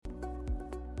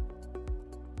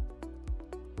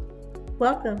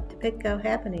Welcome to PitGo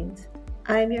Happenings.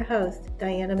 I'm your host,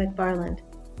 Diana McFarland.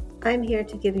 I'm here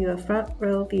to give you a front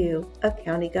row view of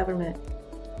county government.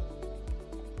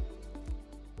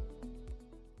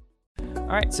 All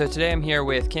right, so today I'm here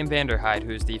with Kim Vanderhyde,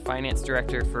 who's the Finance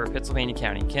Director for Pittsylvania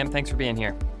County. Kim, thanks for being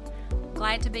here.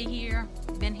 Glad to be here.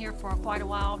 Been here for quite a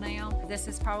while now. This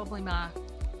is probably my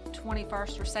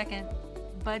 21st or second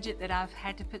budget that I've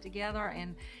had to put together,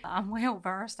 and I'm well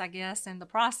versed, I guess, in the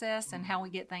process and how we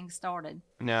get things started.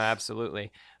 No,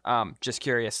 absolutely. Just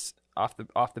curious, off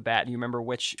the bat, do you remember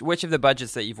which of the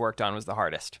budgets that you've worked on was the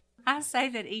hardest? I say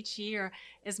that each year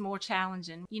is more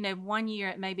challenging. You know, one year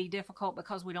it may be difficult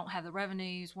because we don't have the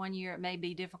revenues. One year it may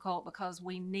be difficult because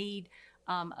we need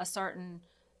a certain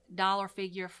dollar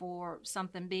figure for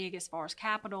something big as far as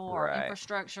capital or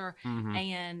infrastructure. Mm-hmm.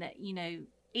 And, you know,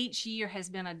 each year has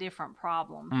been a different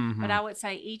problem. Mm-hmm. But I would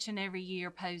say each and every year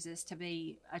poses to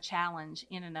be a challenge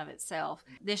in and of itself.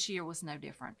 This year was no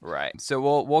different. Right. So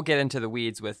we'll get into the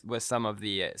weeds with some of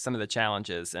the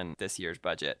challenges in this year's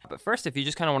budget. But first, if you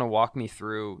just kind of want to walk me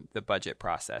through the budget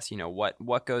process, you know,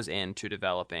 what goes into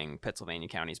developing Pittsylvania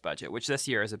County's budget, which this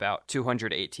year is about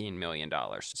 $218 million.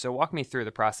 So walk me through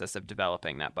the process of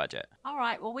developing that budget. All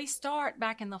right. Well, we start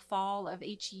back in the fall of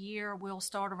each year. We'll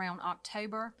start around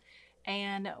October.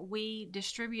 And we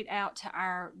distribute out to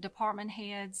our department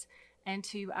heads and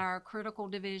to our critical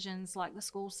divisions like the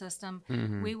school system.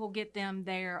 Mm-hmm. We will get them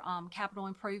their capital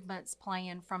improvements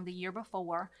plan from the year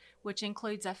before, which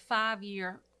includes a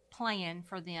 5-year plan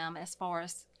for them as far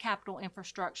as capital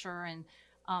infrastructure and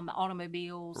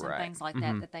automobiles and things like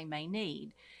that they may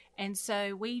need. And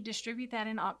so we distribute that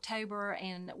in October,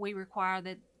 and we require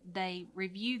that they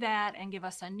review that and give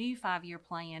us a new 5-year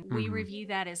plan. Mm-hmm. We review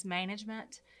that as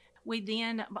management. We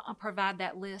then provide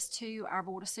that list to our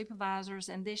Board of Supervisors,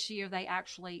 and this year they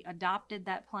actually adopted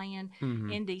that plan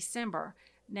in December.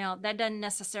 Now, that doesn't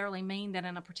necessarily mean that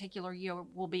in a particular year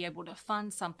we'll be able to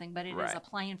fund something, but it is a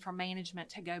plan for management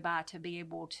to go by to be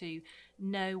able to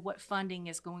know what funding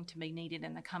is going to be needed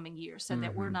in the coming year so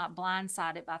that we're not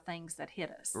blindsided by things that hit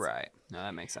us. Right. No,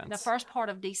 that makes sense. The first part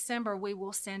of December, we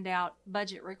will send out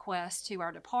budget requests to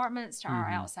our departments, to our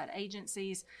outside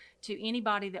agencies, to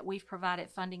anybody that we've provided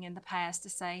funding in the past to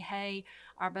say, hey,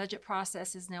 our budget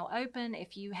process is now open.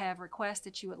 If you have requests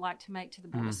that you would like to make to the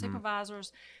Board of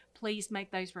Supervisors, please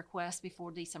make those requests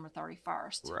before December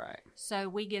 31st. Right. So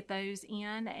we get those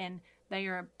in, and they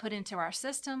are put into our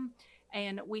system,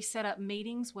 and we set up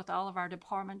meetings with all of our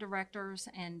department directors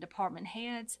and department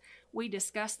heads. We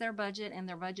discuss their budget and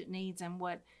their budget needs and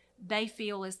what they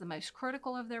feel is the most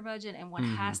critical of their budget and what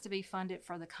has to be funded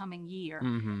for the coming year.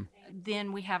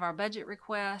 Then we have our budget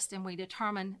request, and we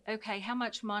determine, okay, how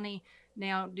much money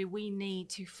now do we need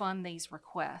to fund these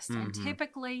requests? And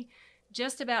typically,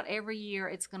 just about every year,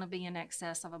 it's going to be in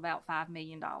excess of about $5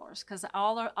 million because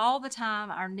all the time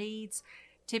our needs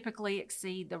typically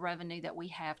exceed the revenue that we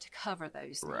have to cover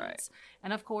those needs.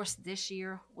 And of course, this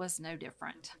year was no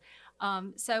different.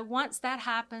 So once that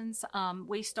happens,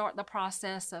 we start the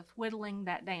process of whittling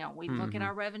that down. We look at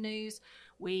our revenues,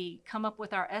 we come up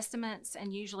with our estimates,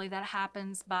 and usually that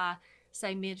happens by,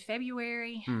 say,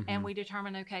 mid-February, and we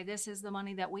determine, okay, this is the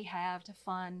money that we have to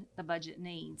fund the budget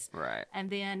needs. Right.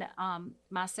 And then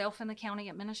myself and the county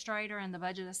administrator and the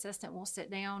budget assistant will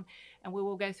sit down, and we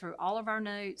will go through all of our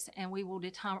notes, and we will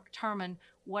determine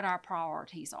what our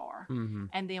priorities are.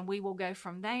 And then we will go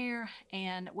from there,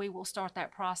 and we will start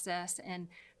that process, and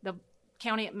the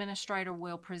county administrator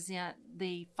will present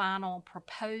the final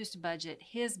proposed budget,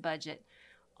 his budget,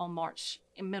 on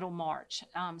middle March.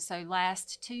 So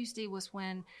last Tuesday was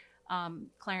when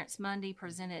Clarence Mundy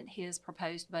presented his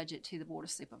proposed budget to the Board of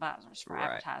Supervisors for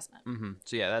advertisement.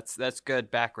 So yeah, that's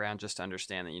good background just to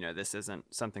understand that, you know, this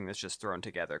isn't something that's just thrown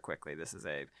together quickly. This is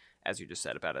as you just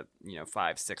said, about a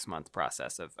 5-6 month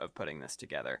process of putting this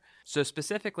together. So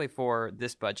specifically for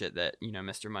this budget that, you know,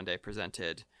 Mr. Mundy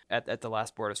presented at the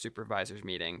last Board of Supervisors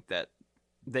meeting, that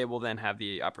they will then have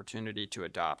the opportunity to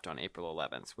adopt on April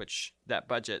 11th, which that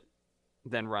budget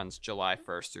then runs July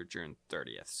 1st through June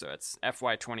 30th. So it's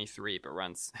FY23, but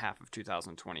runs half of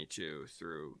 2022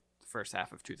 through the first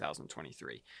half of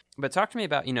 2023. But talk to me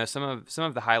about, you know, some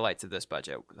of the highlights of this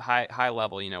budget. High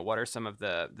level, you know, what are some of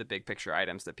the big picture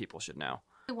items that people should know?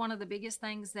 One of the biggest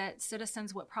things that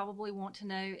citizens would probably want to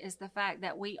know is the fact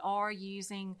that we are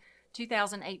using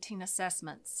 2018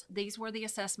 assessments. These were the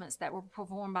assessments that were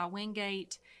performed by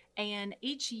Wingate, and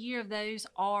each year of those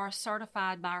are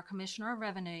certified by our Commissioner of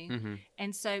Revenue.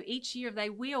 And so each year they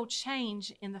will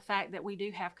change in the fact that we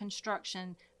do have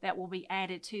construction that will be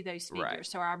added to those figures.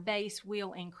 So our base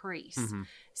will increase.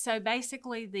 So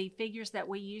basically the figures that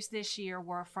we used this year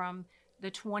were from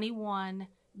the 21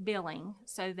 billing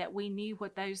so that we knew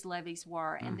what those levies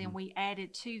were. And then we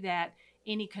added to that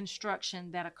any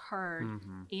construction that occurred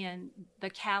in the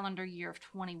calendar year of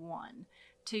 21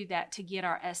 to that to get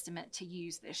our estimate to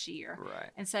use this year. Right.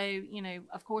 And so,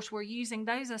 of course, we're using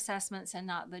those assessments and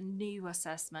not the new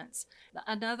assessments.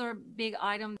 Another big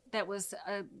item that was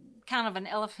kind of an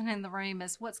elephant in the room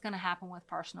is what's going to happen with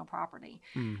personal property.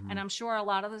 And I'm sure a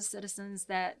lot of the citizens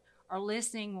that are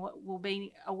listening will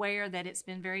be aware that it's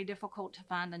been very difficult to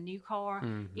find a new car,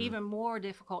 even more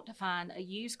difficult to find a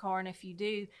used car. And if you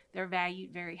do, they're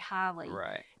valued very highly.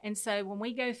 Right. And so when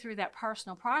we go through that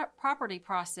personal property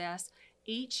process,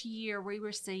 each year we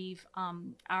receive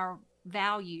our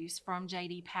values from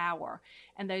J.D. Power,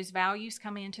 and those values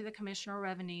come into the Commissioner of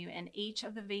Revenue, and each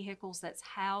of the vehicles that's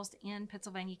housed in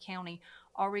Pittsylvania County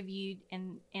are reviewed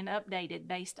and updated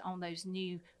based on those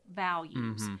new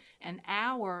values. And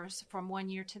ours from one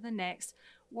year to the next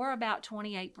were about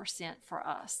 28% for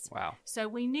us. Wow. So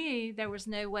we knew there was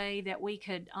no way that we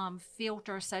could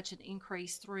filter such an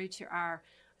increase through to our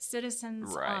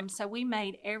citizens. Right. So we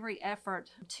made every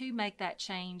effort to make that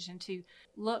change and to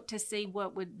look to see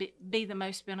what would be the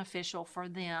most beneficial for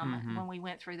them when we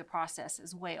went through the process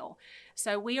as well.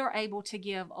 So we are able to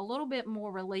give a little bit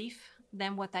more relief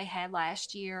than what they had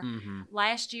last year.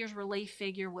 Last year's relief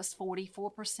figure was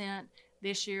 44%.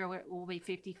 This year it will be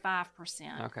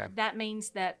 55%. Okay. That means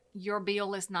that your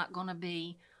bill is not going to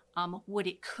be what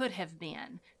it could have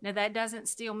been. Now, that doesn't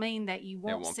still mean that you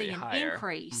won't see an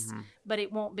increase, but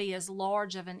it won't be as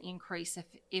large of an increase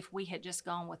if we had just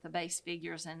gone with the base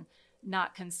figures and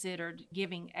not considered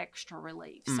giving extra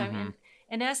relief. So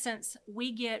in essence,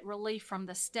 we get relief from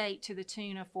the state to the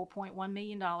tune of $4.1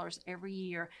 million every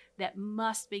year that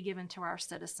must be given to our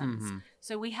citizens.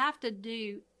 So we have to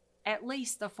do at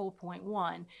least the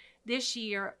 4.1. This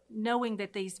year, knowing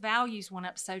that these values went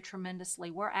up so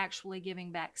tremendously, we're actually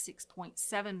giving back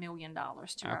 $6.7 million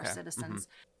to our citizens.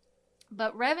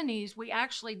 But revenues, we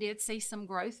actually did see some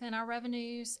growth in our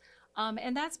revenues.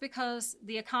 And that's because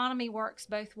the economy works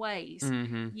both ways.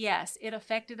 Yes, it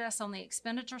affected us on the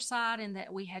expenditure side in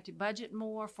that we had to budget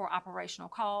more for operational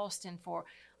cost and for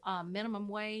minimum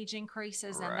wage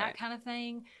increases and that kind of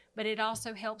thing. But it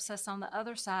also helps us on the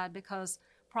other side because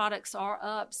products are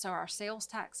up, so our sales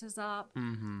tax is up.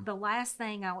 The last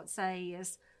thing I would say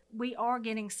is we are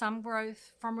getting some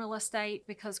growth from real estate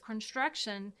because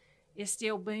construction is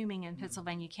still booming in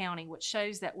Pittsylvania County, which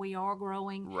shows that we are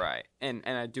growing. Right. And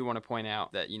I do want to point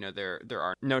out that, there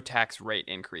are no tax rate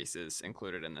increases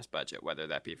included in this budget, whether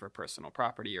that be for personal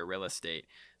property or real estate.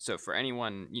 So for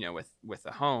anyone, with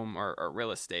a home or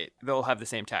real estate, they'll have the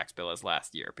same tax bill as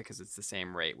last year because it's the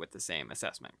same rate with the same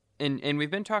assessment. And we've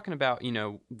been talking about,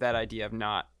 that idea of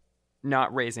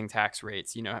not raising tax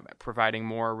rates, providing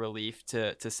more relief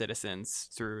to citizens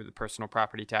through the personal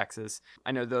property taxes.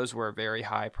 I know those were very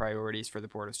high priorities for the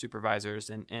Board of Supervisors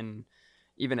and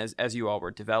even as you all were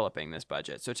developing this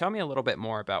budget. So tell me a little bit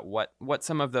more about what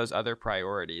some of those other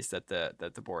priorities that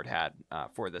the board had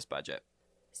for this budget.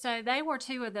 So they were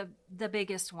two of the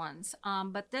biggest ones.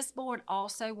 But this board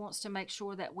also wants to make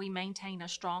sure that we maintain a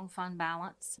strong fund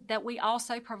balance, that we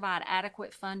also provide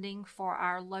adequate funding for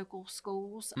our local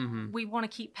schools. We want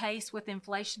to keep pace with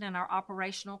inflation and our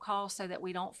operational costs so that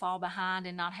we don't fall behind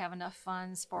and not have enough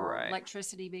funds for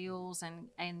electricity bills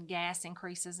and gas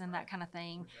increases and that kind of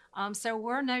thing. So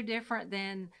we're no different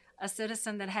than a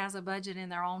citizen that has a budget in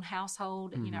their own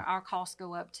household. Our costs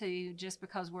go up too. Just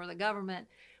because we're the government,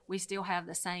 we still have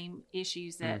the same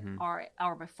issues that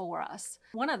are before us.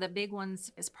 One of the big ones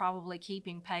is probably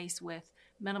keeping pace with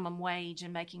minimum wage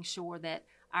and making sure that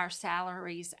our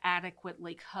salaries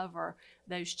adequately cover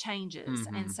those changes.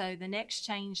 And so the next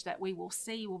change that we will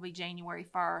see will be January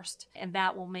 1st, and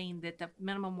that will mean that the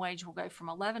minimum wage will go from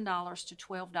 $11 to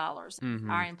 $12.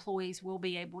 Our employees will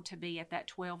be able to be at that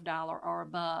 $12 or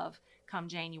above come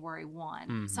January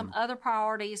 1. Some other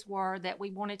priorities were that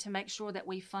we wanted to make sure that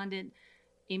we funded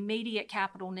immediate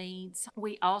capital needs.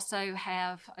 We also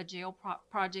have a jail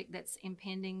project that's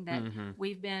impending that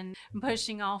we've been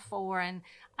pushing off for, and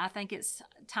I think it's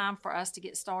time for us to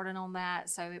get started on that.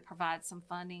 So it provides some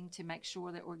funding to make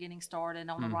sure that we're getting started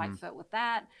on the right foot with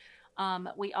that.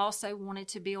 We also wanted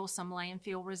to build some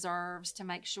landfill reserves to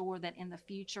make sure that in the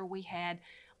future we had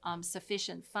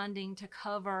sufficient funding to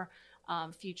cover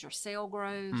future sale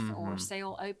growth or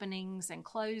sale openings and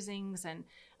closings, and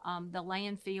the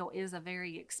landfill is a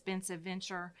very expensive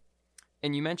venture.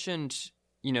 And you mentioned,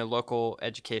 local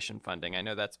education funding. I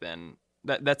know that's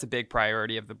a big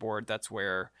priority of the board. That's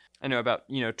where I know about,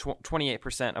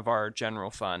 28% of our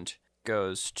general fund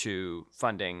goes to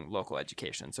funding local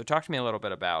education. So talk to me a little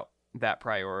bit about that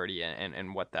priority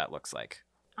and what that looks like?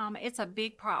 It's a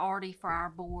big priority for our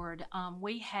board.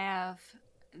 We have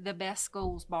the best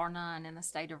schools, bar none, in the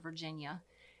state of Virginia,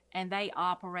 and they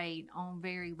operate on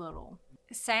very little.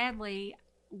 Sadly,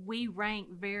 we rank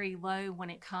very low when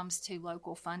it comes to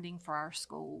local funding for our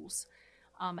schools.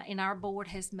 And our board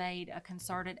has made a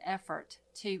concerted effort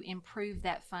to improve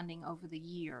that funding over the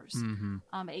years.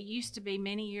 It used to be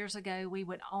many years ago, we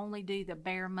would only do the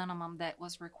bare minimum that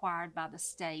was required by the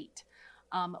state.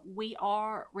 We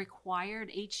are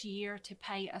required each year to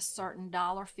pay a certain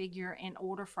dollar figure in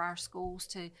order for our schools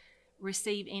to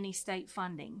receive any state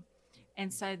funding.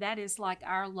 And so that is like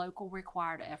our local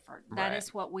required effort. That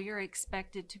is what we are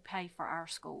expected to pay for our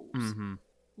schools.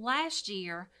 Last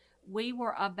year, we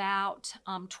were about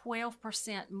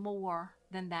 12% more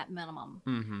than that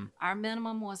minimum. Our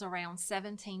minimum was around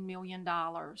 $17 million,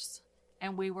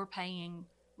 and we were paying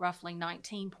roughly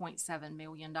 $19.7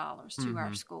 million to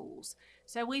our schools.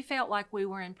 So we felt like we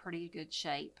were in pretty good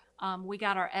shape. We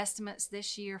got our estimates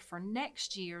this year for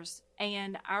next year's,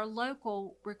 and our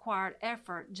local required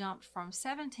effort jumped from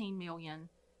 $17 million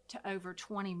to over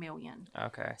 $20 million.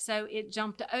 Okay. So it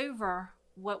jumped over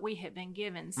what we had been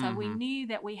given. So we knew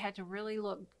that we had to really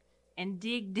look and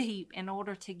dig deep in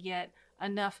order to get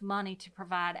enough money to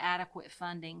provide adequate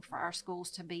funding for our schools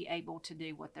to be able to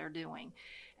do what they're doing.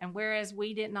 And whereas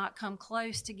we did not come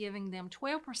close to giving them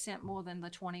 12% more than the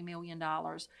 $20 million,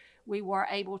 we were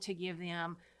able to give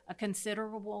them a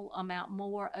considerable amount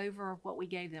more over what we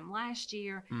gave them last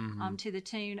year, to the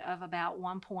tune of about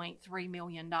 $1.3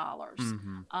 million,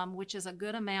 which is a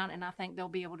good amount, and I think they'll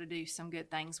be able to do some good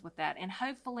things with that. And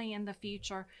hopefully in the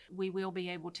future, we will be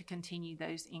able to continue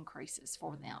those increases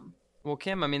for them. Well,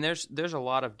 Kim, I mean, there's a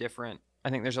lot of different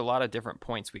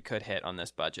points we could hit on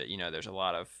this budget. You know, there's a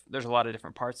lot of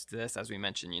different parts to this. As we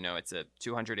mentioned, you know, it's a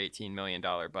 $218 million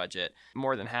budget.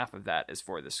 More than half of that is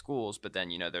for the schools, but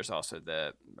then, you know, there's also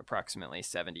the approximately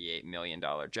 $78 million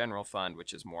general fund,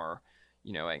 which is more,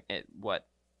 you know, what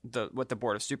the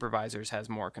Board of Supervisors has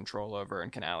more control over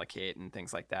and can allocate and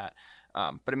things like that.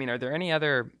 But I mean, are there any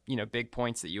other, you know, big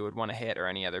points that you would want to hit, or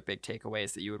any other big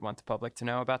takeaways that you would want the public to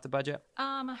know about the budget?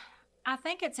 I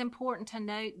think it's important to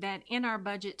note that in our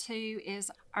budget too is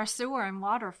our sewer and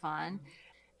water fund,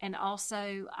 and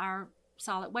also our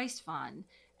solid waste fund.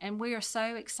 And we are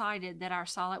so excited that our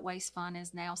solid waste fund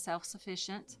is now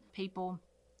self-sufficient. People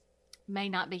may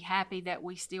not be happy that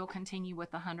we still continue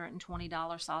with the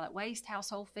 $120 solid waste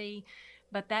household fee,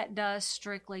 but that does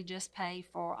strictly just pay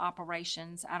for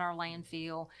operations at our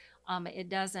landfill. It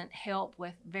doesn't help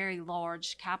with very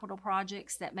large capital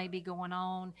projects that may be going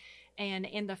on. And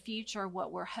in the future,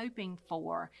 what we're hoping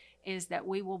for is that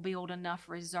we will build enough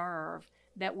reserve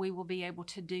that we will be able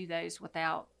to do those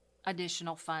without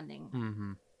additional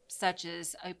funding, such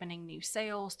as opening new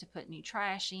cells to put new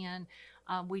trash in.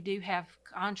 We do have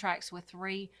contracts with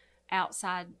 3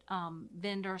 outside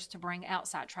vendors to bring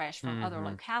outside trash from other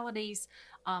localities,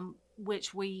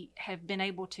 which we have been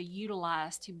able to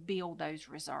utilize to build those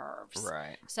reserves.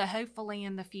 Right. So hopefully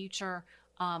in the future,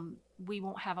 we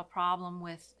won't have a problem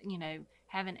with, you know,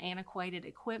 having antiquated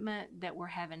equipment, that we're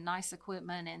having nice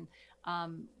equipment, and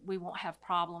we won't have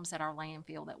problems at our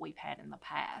landfill that we've had in the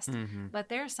past. But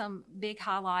there's some big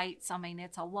highlights. I mean,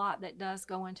 it's a lot that does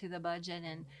go into the budget,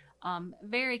 and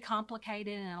very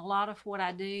complicated, and a lot of what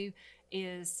I do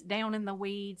is down in the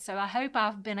weeds. So I hope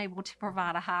I've been able to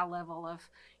provide a high level of,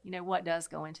 you know, what does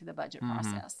go into the budget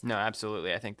process. No,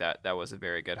 absolutely. I think that was a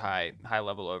very good high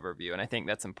level overview. And I think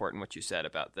that's important what you said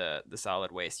about the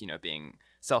solid waste, you know, being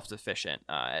self-sufficient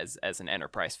as an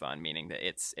enterprise fund, meaning that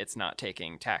it's not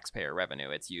taking taxpayer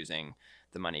revenue. It's using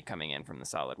the money coming in from the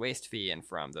solid waste fee and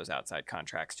from those outside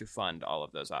contracts to fund all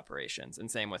of those operations. And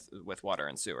same with water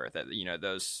and sewer, that, you know,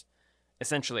 those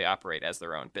essentially operate as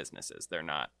their own businesses. They're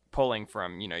not pulling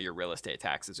from, you know, your real estate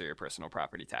taxes or your personal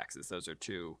property taxes. Those are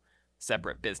two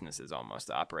separate businesses almost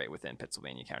to operate within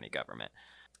Pittsylvania County government.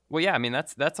 Well, yeah, I mean,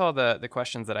 that's all the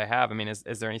questions that I have. I mean, is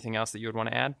there anything else that you would want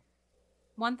to add?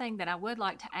 One thing that I would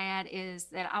like to add is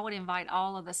that I would invite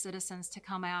all of the citizens to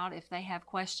come out if they have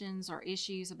questions or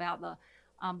issues about the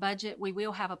budget. We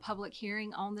will have a public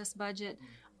hearing on this budget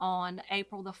on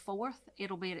April the 4th.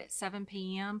 It'll be at 7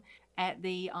 p.m. at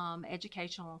the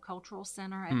Educational and Cultural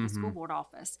Center at the school board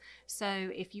office. So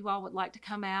if you all would like to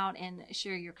come out and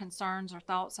share your concerns or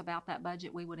thoughts about that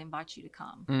budget, we would invite you to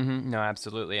come. No,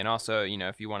 absolutely. And also, you know,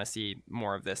 if you want to see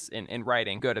more of this in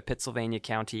writing, go to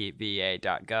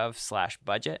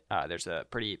PennsylvaniaCountyVA.gov/budget. There's a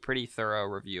pretty thorough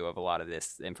review of a lot of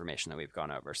this information that we've gone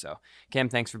over. So, Kim,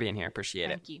 thanks for being here. Appreciate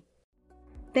it. Thank you.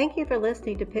 Thank you for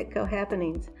listening to PitCo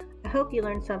Happenings. I hope you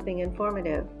learned something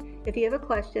informative. If you have a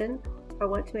question or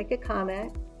want to make a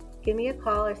comment, give me a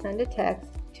call or send a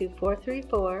text to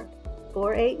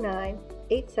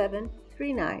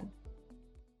 434-489-8739.